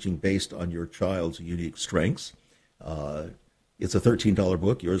to teaching based on your child's unique strengths. It's a $13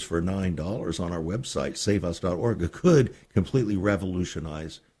 book, yours for $9 on our website, saveus.org. It could completely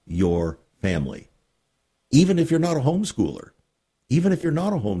revolutionize your family. Even if you're not a homeschooler.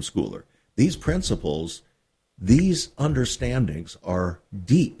 These principles, these understandings are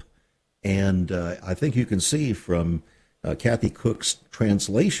deep. And I think you can see from Kathy Koch's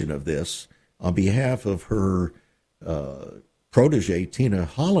translation of this on behalf of her protege, Tina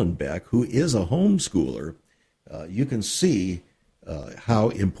Hollenbeck, who is a homeschooler. You can see how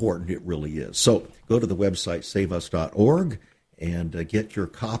important it really is. So go to the website, saveus.org, and get your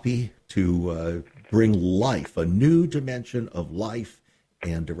copy to bring life, a new dimension of life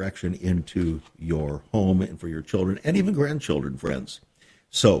and direction into your home and for your children and even grandchildren, friends.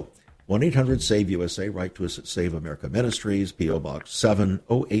 So 1-800-SAVE-USA. Write to us at Save America Ministries, P.O. Box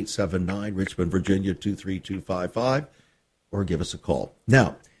 70879, Richmond, Virginia 23255, or give us a call.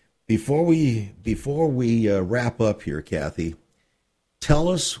 Now, before we wrap up here, Kathy, tell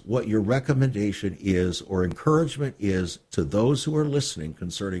us what your recommendation is or encouragement is to those who are listening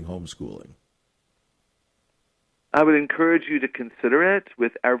concerning homeschooling. I would encourage you to consider it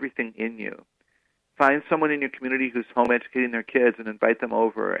with everything in you. Find someone in your community who's home educating their kids and invite them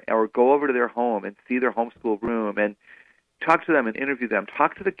over, or go over to their home and see their homeschool room and talk to them and interview them.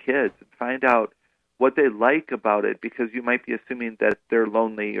 Talk to the kids and find out what they like about it, because you might be assuming that they're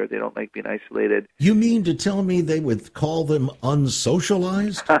lonely or they don't like being isolated. You mean to tell me they would call them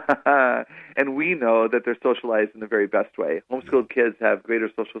unsocialized? And we know that they're socialized in the very best way. Homeschooled kids have greater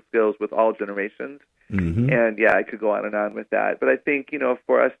social skills with all generations. Mm-hmm. And, yeah, I could go on and on with that. But I think,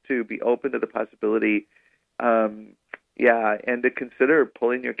 for us to be open to the possibility, and to consider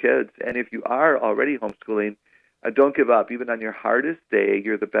pulling your kids. And if you are already homeschooling, don't give up. Even on your hardest day,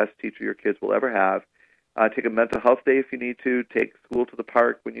 you're the best teacher your kids will ever have. Take a mental health day if you need to. Take school to the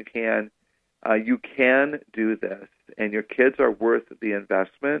park when you can. You can do this, and your kids are worth the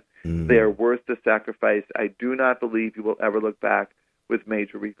investment. Mm. They are worth the sacrifice. I do not believe you will ever look back with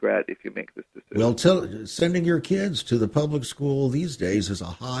major regret if you make this decision. Well, sending your kids to the public school these days is a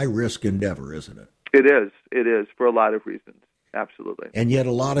high-risk endeavor, isn't it? It is. It is, for a lot of reasons. Absolutely. And yet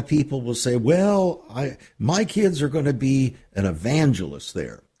a lot of people will say, well, my kids are going to be an evangelist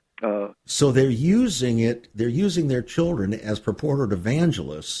there. So they're using their children as purported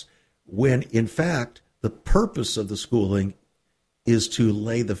evangelists, when in fact the purpose of the schooling is to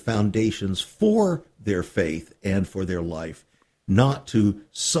lay the foundations for their faith and for their life, not to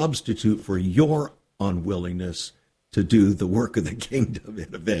substitute for your unwillingness to do the work of the kingdom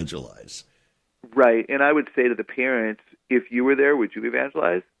and evangelize. Right. And I would say to the parents, if you were there, would you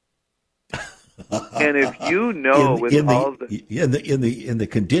evangelize? And if you know in the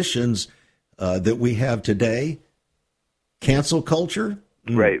conditions that we have today, cancel culture,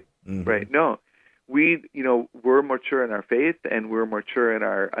 right? No, we're mature in our faith and we're mature in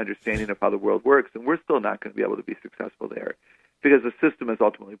our understanding of how the world works, and we're still not going to be able to be successful there because the system is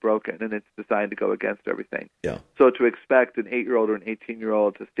ultimately broken and it's designed to go against everything. Yeah. So to expect an 8-year-old or an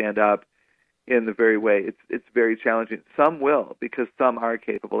 18-year-old to stand up in the very way, it's very challenging. Some will, because some are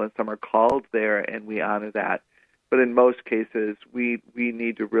capable and some are called there, and we honor that. But in most cases, we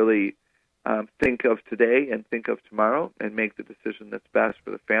need to really think of today and think of tomorrow and make the decision that's best for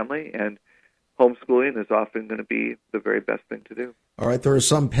the family. And homeschooling is often going to be the very best thing to do. All right, there are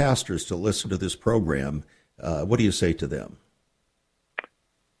some pastors to listen to this program. What do you say to them?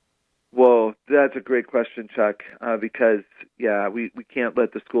 Well, that's a great question, Chuck, because, we can't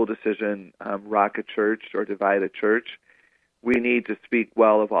let the school decision rock a church or divide a church. We need to speak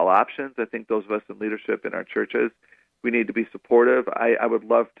well of all options. I think those of us in leadership in our churches, we need to be supportive. I would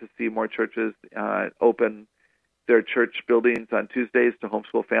love to see more churches open their church buildings on Tuesdays to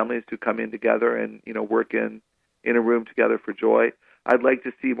homeschool families who come in together and, work in a room together for joy. I'd like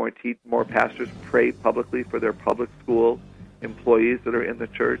to see more pastors pray publicly for their public school employees that are in the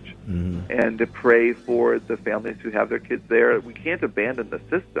church, and to pray for the families who have their kids there. We can't abandon the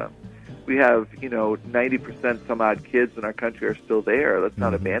system. We have, 90% some odd kids in our country are still there. Let's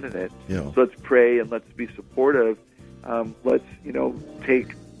not abandon it. Yeah. So let's pray and let's be supportive. Let's,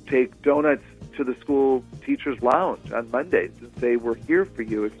 take donuts to the school teachers' lounge on Mondays and say, we're here for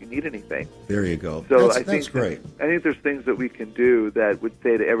you if you need anything. There you go. So that's great. I think there's things that we can do that would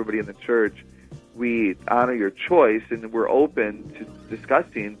say to everybody in the church, we honor your choice, and we're open to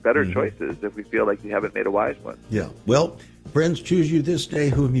discussing better choices if we feel like you haven't made a wise one. Yeah. Well, friends, choose you this day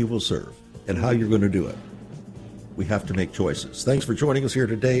whom you will serve and how you're going to do it. We have to make choices. Thanks for joining us here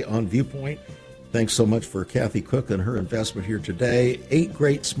today on Viewpoint. Thanks so much for Kathy Koch and her investment here today. 8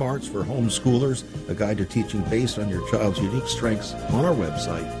 great smarts for homeschoolers, a guide to teaching based on your child's unique strengths on our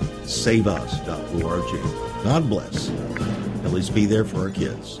website, saveus.org. God bless. At least be there for our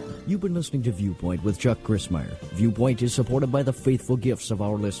kids. You've been listening to Viewpoint with Chuck Christmeyer. Viewpoint is supported by the faithful gifts of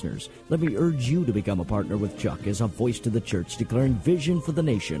our listeners. Let me urge you to become a partner with Chuck as a voice to the church declaring vision for the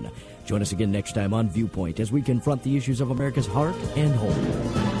nation. Join us again next time on Viewpoint as we confront the issues of America's heart and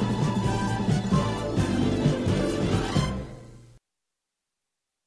home.